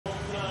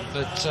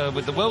But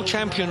with the world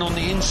champion on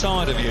the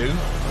inside of you,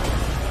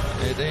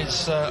 it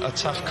is a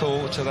tough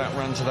call to that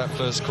run to that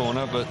first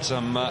corner, but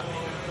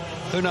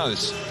who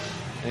knows?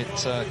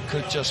 It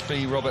could just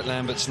be Robert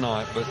Lambert's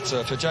night.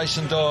 But for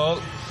Jason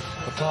Doyle,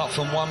 apart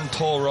from one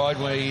poor ride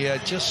where he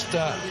just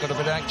got a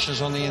bit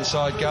anxious on the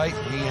inside gate,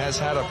 he has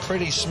had a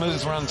pretty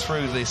smooth run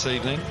through this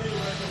evening,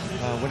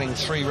 winning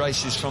 3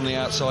 races from the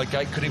outside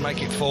gate. Could he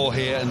make it 4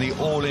 here in the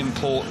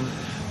all-important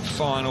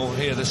final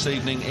here this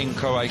evening in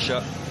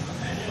Croatia?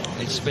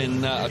 It's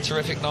been a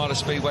terrific night of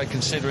Speedway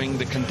considering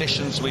the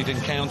conditions we've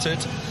encountered.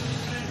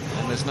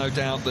 And there's no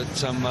doubt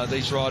that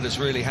these riders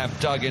really have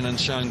dug in and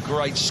shown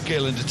great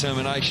skill and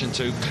determination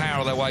to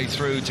power their way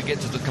through to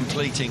get to the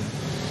completion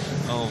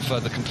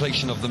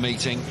of the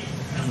meeting.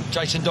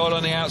 Jason Doyle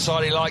on the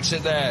outside, he likes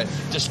it there,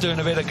 just doing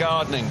a bit of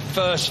gardening.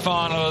 First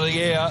final of the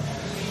year,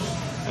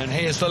 and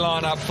here's the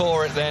lineup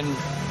for it then.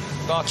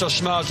 Bartosz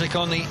Zmarzlik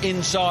on the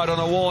inside on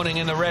a warning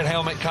in the red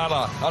helmet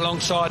colour.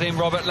 Alongside him,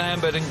 Robert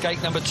Lambert in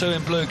gate number 2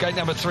 in blue. Gate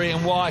number 3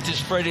 in white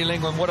is Freddie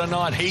Lindgren. What a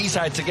night he's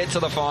had to get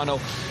to the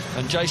final.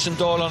 And Jason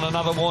Doyle on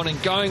another warning,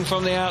 going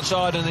from the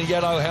outside in the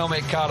yellow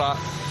helmet colour.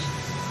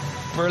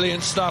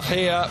 Brilliant stuff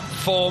here.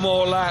 4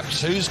 more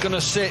laps. Who's going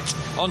to sit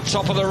on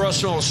top of the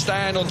rostrum or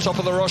stand on top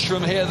of the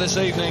rostrum here this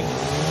evening?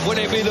 Will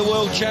it be the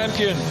world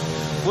champion?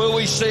 Will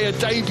we see a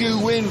debut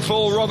win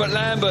for Robert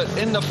Lambert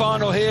in the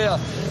final here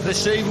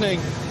this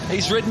evening?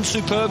 He's ridden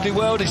superbly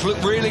well. He's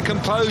looked really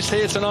composed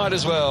here tonight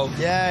as well.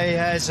 Yeah, he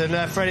has. And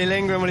Freddie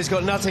Lindgren, when he's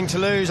got nothing to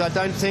lose, I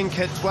don't think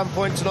at one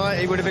point tonight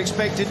he would have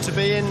expected to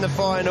be in the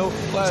final.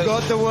 Well, he's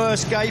got the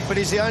worst gate, but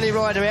he's the only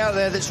rider out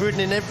there that's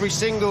ridden in every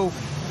single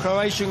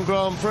Croatian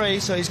Grand Prix,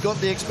 so he's got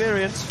the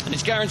experience. And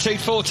he's guaranteed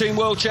 14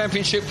 World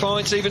Championship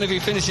points, even if he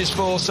finishes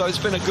 4th, so it's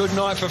been a good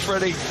night for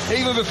Freddie,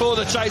 even before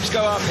the tapes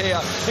go up here.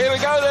 Here we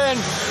go then.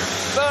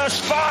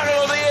 First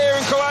final of the year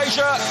in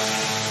Croatia.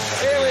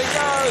 Here we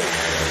go.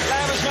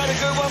 Lambert's made a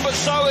good one, but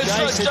so is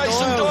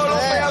Jason Doyle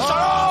off the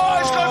outside. Oh,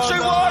 he's gone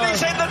too wide.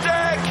 He's hit the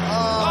deck.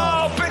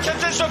 Oh, bitter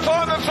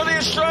disappointment for the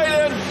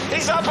Australian.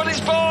 He's up on his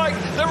bike.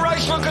 The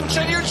race will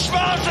continue.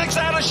 Zmarzlik's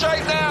out of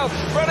shape now.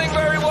 Running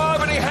very wide,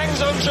 but he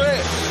hangs on to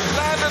it.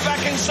 Lambert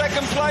back in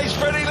 2nd place.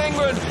 Freddie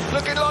Lindgren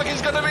looking like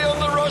he's going to be on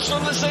the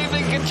rostrum this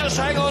evening. Can just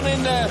hang on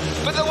in there.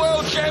 But the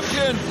world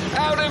champion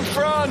out in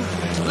front.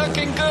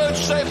 Looking good.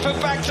 Set for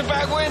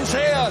back-to-back wins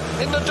here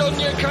in the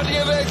Donja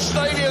Kadjevic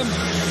Stadium.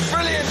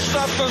 Brilliant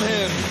stuff from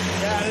him.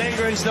 Yeah,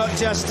 Lindgren's not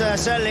just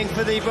settling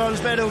for the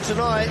bronze medal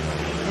tonight.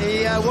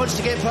 He wants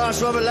to get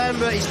past Robert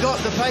Lambert. He's got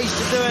the pace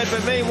to do it,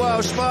 but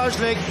meanwhile,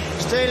 Zmarzlik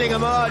stealing a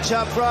march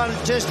up front,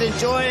 just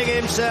enjoying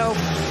himself.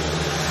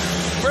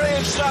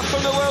 Brilliant stuff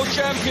from the world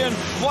champion.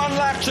 1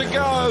 lap to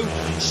go.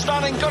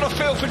 Stunning. Got a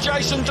feel for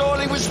Jason Doyle.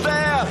 He was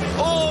there,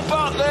 all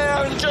but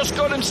there, and just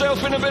got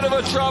himself in a bit of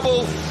a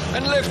trouble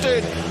and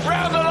lifted.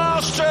 Round the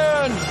last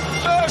turn.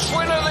 First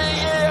win of the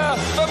year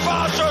for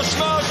Bartosz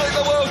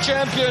Zmarzlik, the world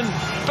champion.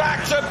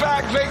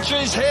 Back-to-back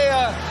victories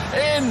here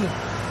in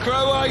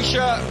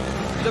Croatia.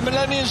 The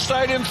Millennium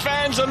Stadium,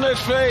 fans on their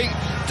feet.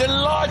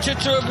 Delighted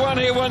to have won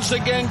here once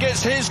again.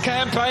 Gets his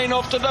campaign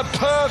off to the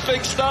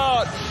perfect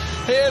start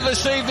here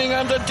this evening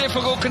under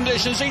difficult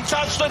conditions. He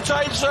touched the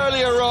tapes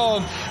earlier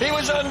on. He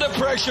was under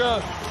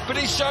pressure, but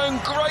he's shown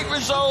great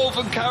resolve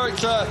and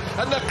character,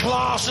 and the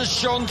class has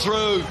shone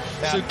through.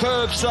 Yeah.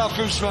 Superb stuff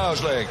from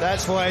Zmarzlik.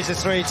 That's why he's a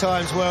 3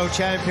 times world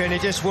champion. He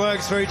just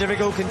worked through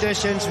difficult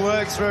conditions,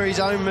 worked through his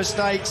own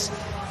mistakes,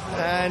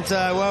 and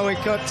well,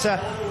 we've got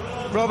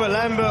Robert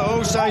Lambert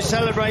also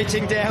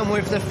celebrating down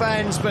with the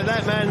fans, but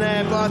that man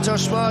there,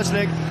 Bartosz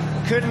Zmarzlik,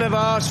 couldn't have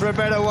asked for a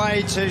better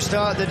way to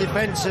start the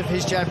defence of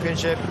his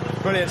championship.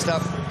 Brilliant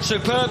stuff.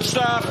 Superb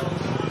stuff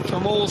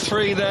from all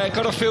 3 there.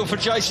 Got a feel for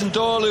Jason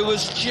Doyle, who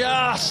was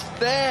just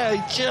there.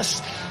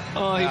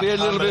 He'd be a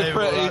little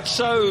bit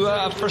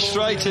so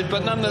frustrated,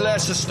 but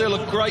nonetheless, it's still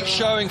a great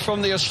showing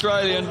from the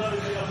Australian.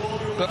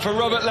 But for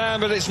Robert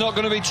Lambert, it's not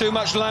going to be too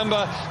much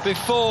Lambert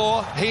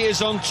before he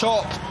is on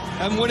top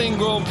and winning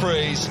Grand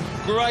Prix.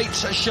 Great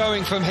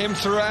showing from him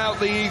throughout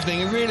the evening.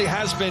 He really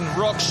has been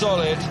rock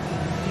solid.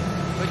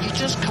 But you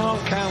just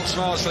can't count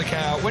Zmarzlik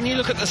out. When you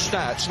look at the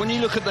stats, when you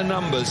look at the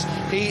numbers,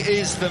 he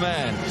is the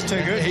man. He's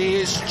too good. He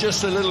is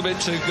just a little bit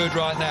too good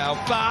right now.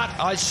 But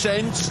I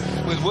sense,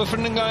 with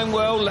Woofenden going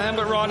well,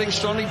 Lambert riding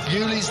strongly,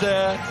 Bewley's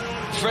there,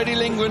 Freddie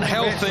Lindgren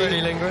healthy.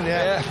 Freddie Lindgren,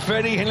 yeah.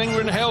 Freddie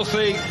Lindgren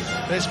healthy.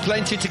 There's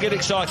plenty to get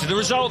excited. The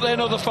result then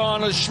of the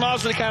final is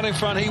Zmarzlik out in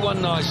front. He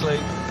won nicely.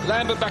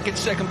 Lambert back in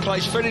 2nd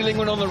place. Freddie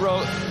Lindgren on the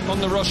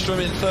rostrum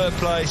in 3rd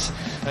place.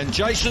 And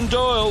Jason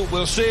Doyle,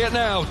 we'll see it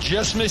now,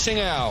 just missing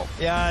out.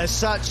 Yeah,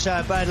 such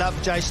bad luck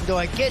for Jason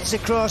Doyle. Gets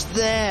across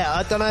there.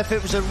 I don't know if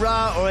it was a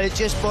rut or it's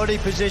just body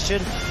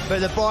position, but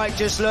the bike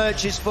just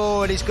lurches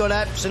forward. He's got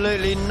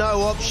absolutely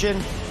no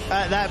option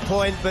at that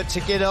point but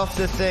to get off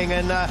the thing,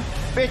 and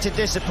bit of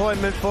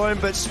disappointment for him,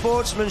 but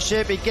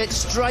sportsmanship. He gets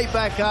straight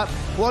back up,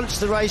 wants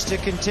the race to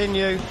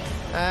continue,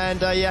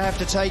 and you have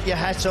to take your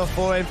hat off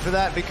for him for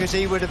that, because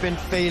he would have been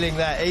feeling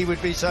that. He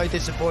would be so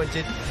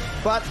disappointed.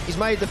 But he's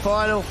made the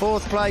final,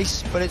 4th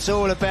place, but it's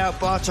all about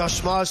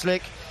Bartosz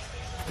Zmarzlik.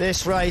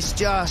 this race,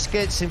 just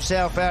gets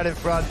himself out in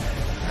front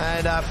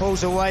and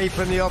pulls away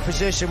from the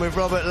opposition, with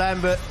Robert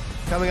Lambert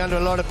coming under a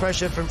lot of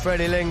pressure from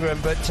Freddie Lindgren.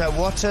 But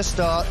what a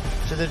start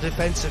to the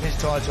defence of his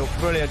title.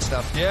 Brilliant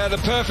stuff. Yeah, the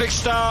perfect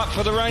start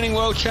for the reigning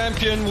world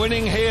champion,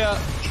 winning here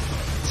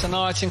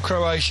tonight in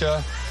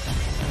Croatia.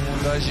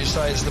 And as you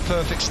say, it's the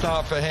perfect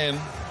start for him.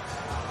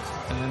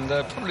 And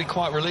probably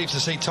quite relieved to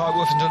see Ty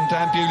Woofington and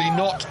Dan Bewley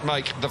not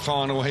make the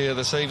final here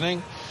this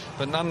evening.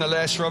 But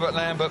nonetheless, Robert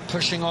Lambert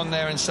pushing on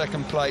there in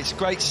second place.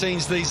 Great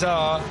scenes these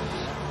are.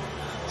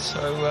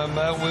 So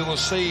we will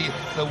see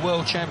the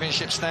World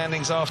Championship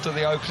standings after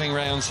the opening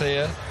rounds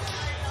here.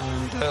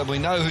 And we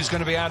know who's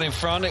going to be out in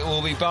front. It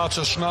will be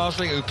Bartosz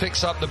Zmarzlik, who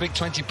picks up the big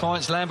 20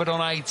 points. Lambert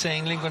on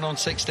 18, Lindgren on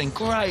 16.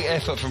 Great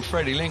effort from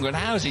Freddie Lindgren.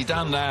 How has he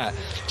done that?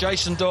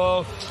 Jason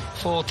Doyle,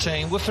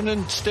 14.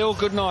 Woofington, still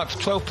good night for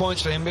 12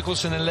 points for him.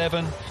 Mickelson,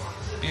 11.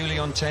 Bewley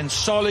on 10.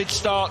 Solid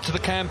start to the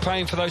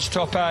campaign for those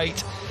top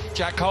 8.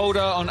 Jack Holder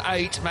on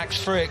 8,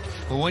 Max Frick.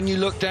 But when you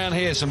look down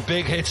here, some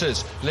big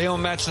hitters. Leon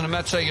Madsen and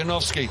Matej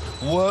Janowski.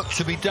 Work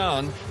to be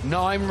done.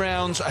 9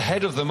 rounds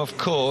ahead of them, of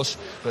course,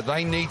 but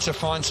they need to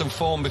find some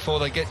form before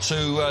they get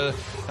to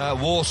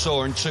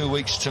Warsaw in 2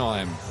 weeks'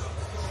 time.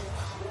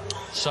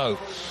 So,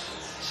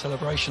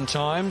 celebration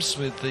times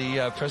with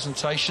the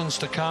presentations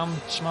to come.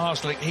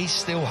 Zmarzlik, he's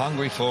still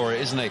hungry for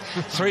it, isn't he?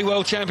 3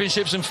 World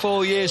Championships in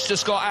 4 years,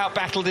 just got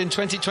out-battled in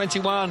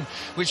 2021,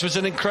 which was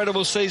an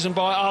incredible season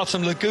by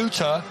Artem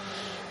Laguta.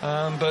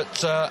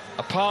 But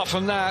apart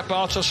from that,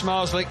 Bartosz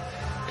Zmarzlik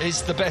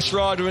is the best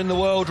rider in the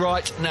world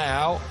right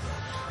now.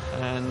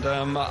 And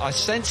I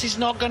sense he's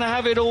not going to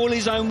have it all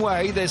his own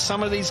way. There's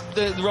some of these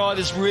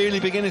riders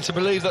really beginning to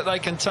believe that they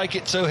can take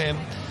it to him.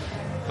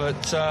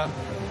 But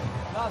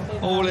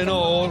all in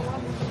all,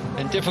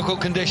 in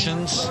difficult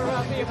conditions,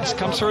 he's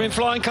come through in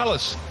flying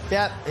colours.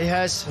 Yeah, he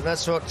has. And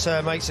that's what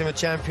makes him a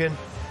champion.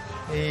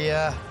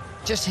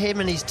 Just him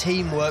and his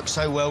team work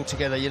so well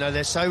together. You know,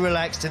 they're so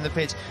relaxed in the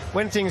pits.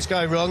 When things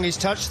go wrong, he's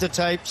touched the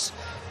tapes.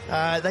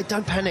 They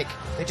don't panic.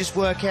 They just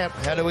work out,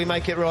 how do we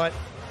make it right?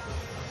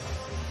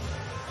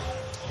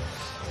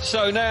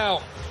 So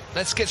now,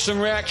 let's get some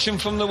reaction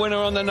from the winner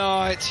on the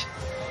night.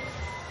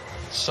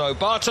 So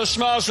Bartosz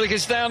Zmarzlik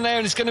is down there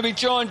and is going to be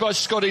joined by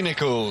Scotty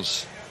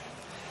Nicholls.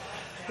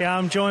 Yeah,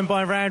 I'm joined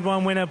by round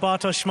 1 winner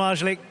Bartosz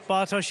Zmarzlik.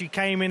 Bartosz, you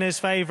came in as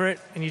favourite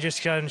and you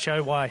just go and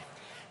show why.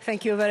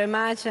 Thank you very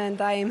much,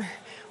 and I'm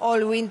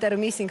all winter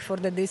missing for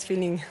this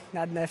feeling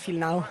that I feel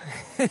now.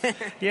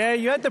 Yeah,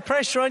 you had the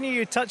pressure on you.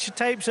 You touched your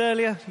tapes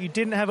earlier. You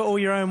didn't have it all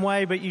your own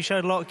way, but you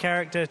showed a lot of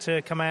character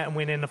to come out and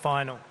win in the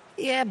final.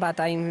 Yeah, but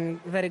I'm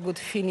very good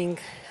feeling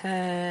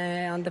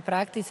on the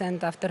practice,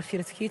 and after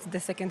first hits, the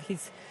second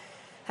hits,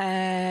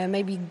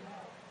 maybe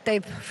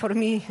tape for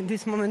me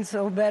this moment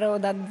so better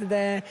that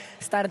the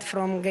start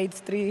from gate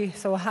 3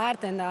 so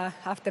hard, and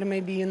after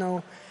maybe, you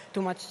know,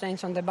 too much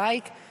change on the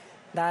bike,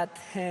 that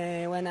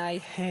when I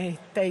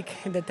take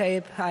the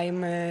tape,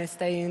 I'm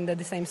staying in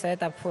the same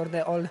setup for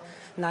the all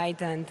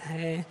night and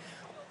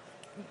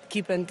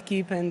keep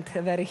and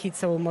very hit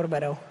so more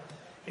better.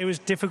 It was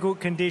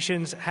difficult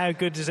conditions. How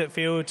good does it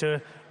feel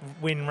to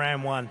win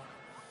round 1?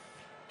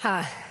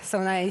 So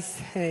nice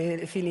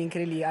feeling,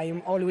 really. I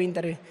am all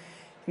winter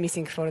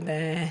missing for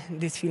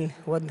this feel,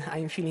 what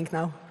I'm feeling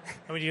now.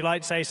 Would you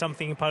like to say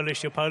something in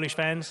Polish to your Polish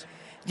fans?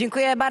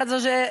 Dziękuję bardzo,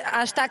 że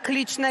aż tak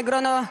liczne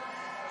grono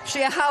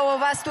przyjechało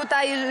was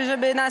tutaj,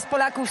 żeby nas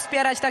Polaków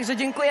wspierać. Także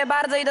dziękuję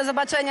bardzo i do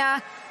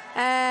zobaczenia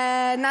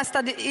na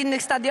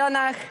innych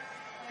stadionach.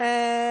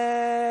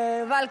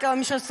 Walka o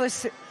mistrzostwo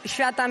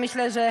świata,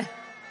 myślę, że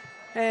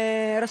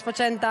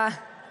rozpoczęta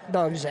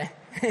dobrze.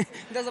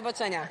 Do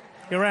zobaczenia.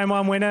 Your round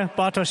 1 winner,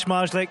 Bartosz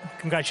Zmarzlik.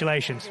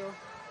 Congratulations.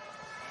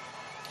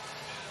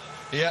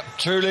 Yep,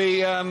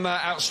 truly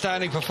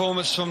outstanding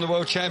performance from the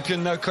world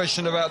champion, no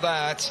question about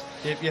that.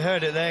 Yep, you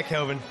heard it there,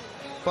 Kelvin.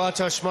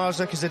 Bartosz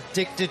Zmarzlik is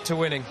addicted to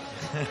winning.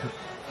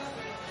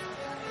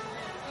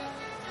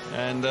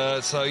 And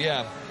so,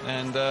 yeah,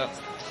 and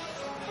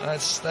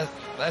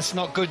that's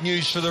not good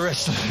news for the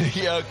rest of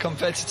the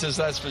competitors,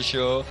 that's for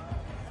sure.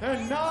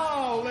 And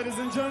now, ladies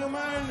and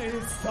gentlemen,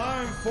 it's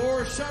time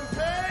for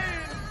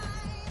champagne!